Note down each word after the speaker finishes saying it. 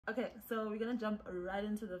Okay, so we're gonna jump right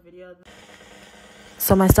into the video.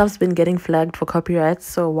 So my stuff's been getting flagged for copyright.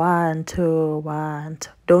 So 1, 2, 1, 2.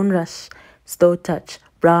 Don't rush, slow touch,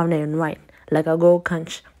 brown and white, like a gold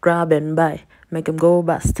conch, grab and buy, make him go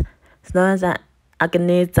bust. Snow that I can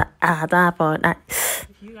need to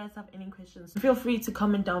If you guys have any questions, feel free to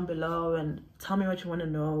comment down below and tell me what you want to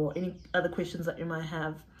know or any other questions that you might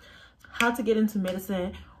have. How to get into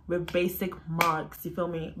medicine with basic marks, you feel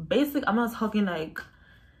me? Basic, I'm not talking like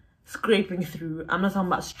scraping through. I'm not talking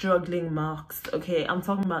about struggling marks, okay? I'm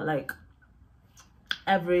talking about like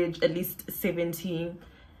average, at least 70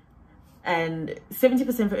 and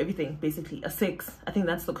 70% for everything, basically. A 6, I think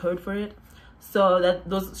that's the code for it. So that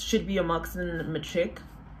those should be your marks in matric.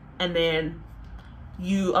 And then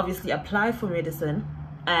you obviously apply for medicine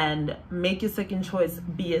and make your second choice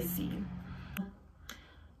BSc.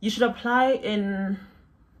 You should apply in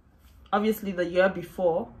obviously the year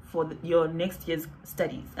before for your next year's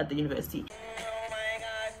studies at the university.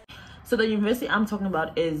 So the university I'm talking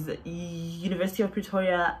about is University of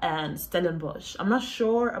Pretoria and Stellenbosch. I'm not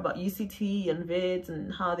sure about UCT and Wits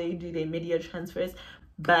and how they do their mid-year transfers,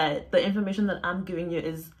 but the information that I'm giving you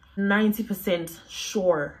is 90%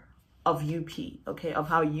 sure of UP, okay, of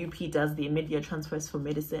how UP does the mid-year transfers for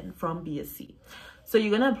medicine from BSc. So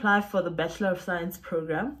you're going to apply for the Bachelor of Science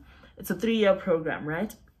program. It's a 3-year program,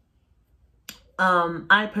 right?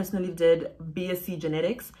 I personally did BSc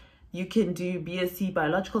Genetics. You can do BSc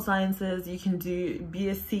Biological Sciences, you can do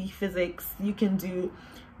BSc Physics, you can do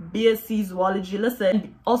BSc Zoology.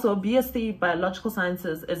 Listen, also BSc Biological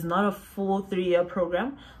Sciences is not a full 3-year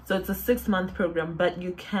program, so it's a 6-month program, but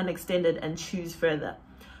you can extend it and choose further.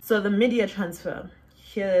 So the mid-year transfer,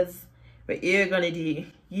 here's what you're gonna do.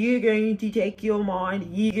 You're going to take your mind,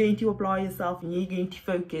 you're going to apply yourself, and you're going to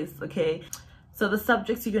focus, okay? So the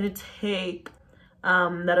subjects you're going to take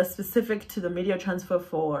that are specific to the mid-year transfer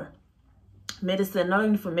for medicine, not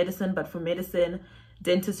only for medicine, but for medicine,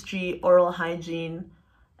 dentistry, oral hygiene,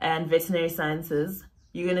 and veterinary sciences.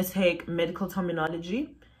 You're going to take medical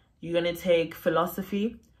terminology. You're going to take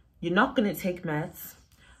philosophy. You're not going to take maths.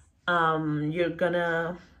 You're going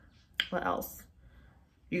to, what else?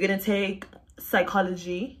 You're going to take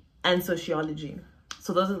psychology and sociology.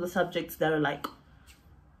 So those are the subjects that are like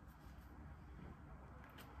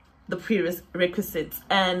the prerequisites.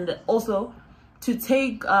 And also to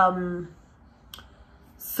take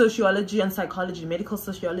sociology and psychology, medical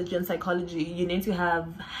sociology and psychology, you need to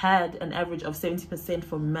have had an average of 70%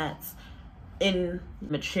 for maths in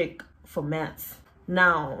matric for maths.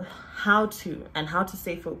 Now, how to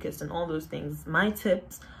stay focused and all those things, my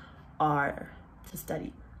tips are to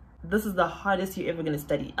study. This is the hardest you're ever going to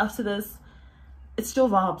study. After this, it's still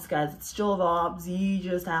vibes, guys. It's still vibes. You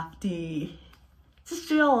just have to just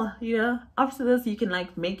chill, you know. After this, you can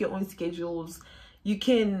like make your own schedules. You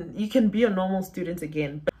can be a normal student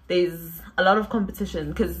again. But there's a lot of competition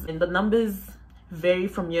because the numbers vary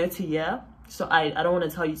from year to year. So I don't want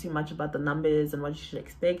to tell you too much about the numbers and what you should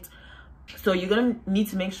expect. So you're gonna need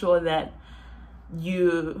to make sure that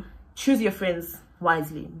you choose your friends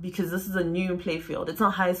wisely, because this is a new play field. It's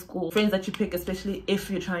not high school. Friends that you pick, especially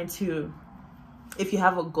if you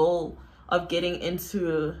have a goal of getting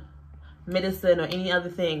into medicine or any other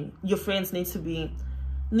thing, your friends need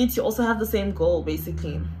to also have the same goal.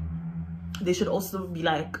 Basically, they should also be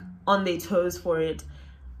like on their toes for it.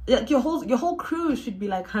 Like your whole crew should be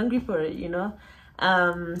like hungry for it, you know.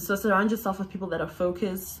 So surround yourself with people that are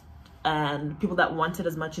focused and people that want it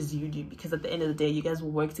as much as you do, because at the end of the day, you guys will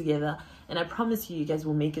work together, and I promise you guys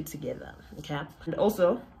will make it together, okay? And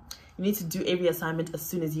also, you need to do every assignment as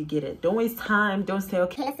soon as you get it. Don't waste time. Don't say,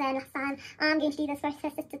 okay, listen, I'm going to do this first.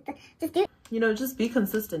 Just do it. You know, just be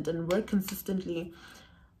consistent and work consistently,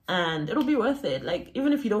 and it'll be worth it. Like,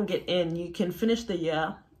 even if you don't get in, you can finish the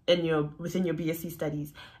year within your BSc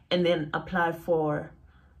studies and then apply for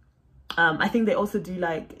I think they also do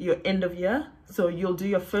like your end of year. So you'll do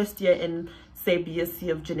your first year in, say, BSc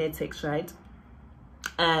of Genetics, right?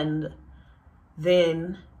 And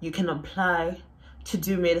then you can apply to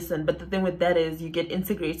do medicine. But the thing with that is you get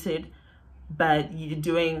integrated, but you're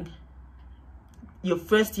doing your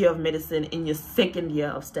first year of medicine in your second year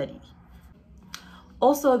of study.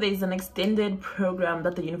 Also, there's an extended program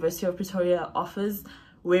that the University of Pretoria offers,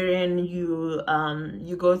 wherein you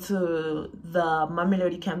go to the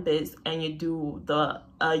Mamelodi campus and you do the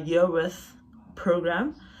year worth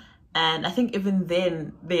program. And I think even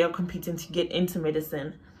then they are competing to get into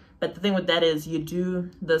medicine. But the thing with that is you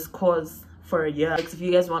do this course for a year. Like, if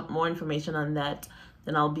you guys want more information on that,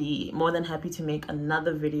 then I'll be more than happy to make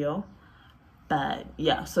another video. But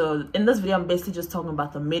yeah, so in this video I'm basically just talking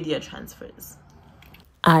about the mid-year transfers.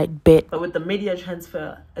 I bet. But with the mid-year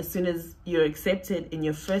transfer, as soon as you're accepted in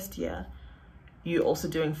your first year, you're also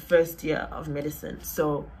doing first year of medicine.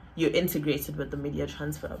 So you're integrated with the mid-year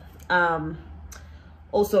transfer.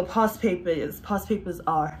 Also, past papers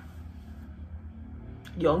are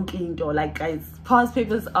yonking, or like, guys, past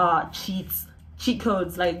papers are cheat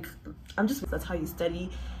codes. Like, that's how you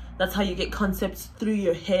study. That's how you get concepts through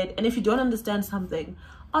your head. And if you don't understand something,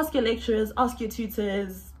 ask your lecturers, ask your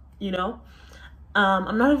tutors, you know.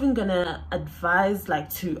 I'm not even gonna advise like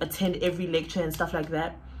to attend every lecture and stuff like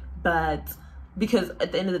that, but because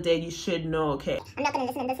at the end of the day, you should know, okay, I'm not gonna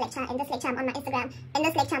listen in this lecture. In this lecture, I'm on my Instagram. In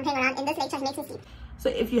this lecture, I'm playing around. In this lecture, he makes me sleep. So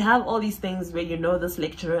if you have all these things where you know this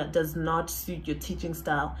lecturer does not suit your teaching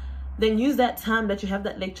style, then use that time that you have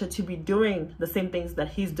that lecture to be doing the same things that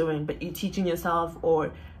he's doing, but you're teaching yourself,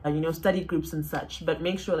 or you know, study groups and such. But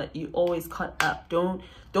make sure that you always caught up. Don't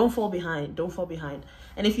fall behind. Don't fall behind.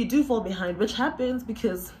 And if you do fall behind, which happens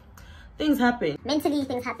because things happen. Mentally,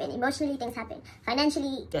 things happen. Emotionally, things happen.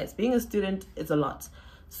 Financially. Guys, being a student is a lot.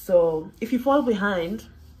 So if you fall behind,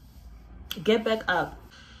 get back up.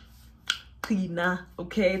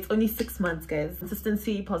 Okay, it's only 6 months, guys.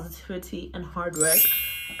 Consistency, positivity, and hard work.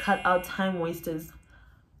 Cut out time wasters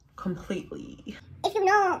completely. If you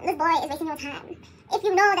know this boy is wasting your time, if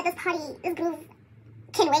you know that this groove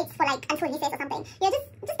can wait for like until recess or something, you know,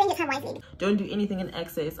 just spend your time wisely. Don't do anything in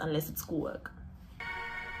excess unless it's schoolwork.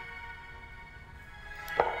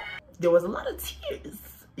 There was a lot of tears,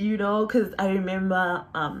 you know, because I remember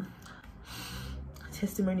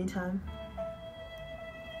testimony time.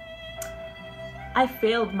 I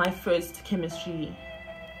failed my first chemistry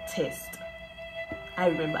test. I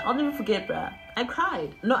remember. I'll never forget, bruh. I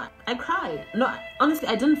cried. No, honestly,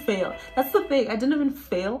 I didn't fail. That's the thing. I didn't even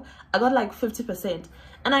fail. I got like 50%.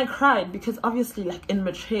 And I cried because obviously, like in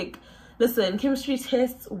matric, listen, chemistry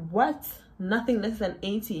tests, what? Nothing less than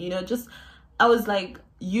 80, you know, I was like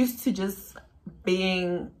used to just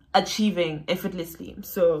achieving effortlessly.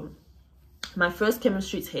 So my first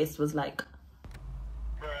chemistry test was like,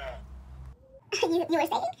 you were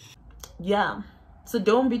saying? Yeah. So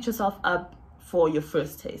don't beat yourself up for your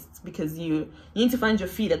first tests, because you need to find your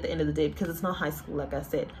feet at the end of the day, because it's not high school, like I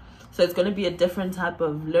said. So it's going to be a different type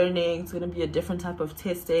of learning. It's going to be a different type of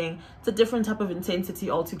testing. It's a different type of intensity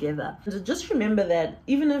altogether. And just remember that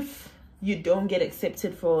even if you don't get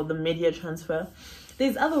accepted for the mid-year transfer,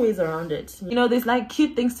 there's other ways around it. You know, there's like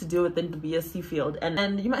cute things to do within the BSc field.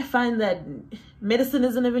 And you might find that medicine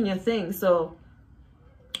isn't even your thing. So,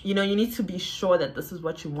 you know, you need to be sure that this is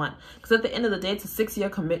what you want. Because at the end of the day, it's a 6-year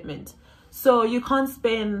commitment. So you can't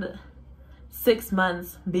spend 6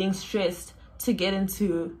 months being stressed to get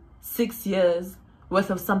into 6 years worth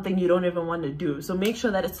of something you don't even want to do. So make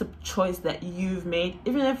sure that it's a choice that you've made.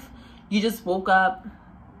 Even if you just woke up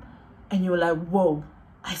and you were like, whoa,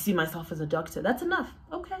 I see myself as a doctor. That's enough.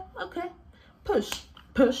 Okay.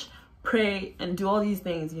 Push, pray, and do all these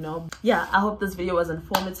things, you know. Yeah, I hope this video was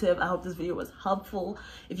informative. I hope this video was helpful.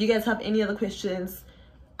 If you guys have any other questions,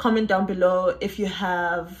 comment down below. If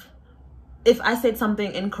I said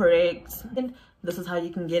something incorrect, this is how you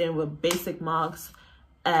can get in with basic marks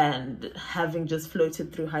and having just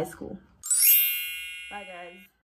floated through high school. Bye, guys.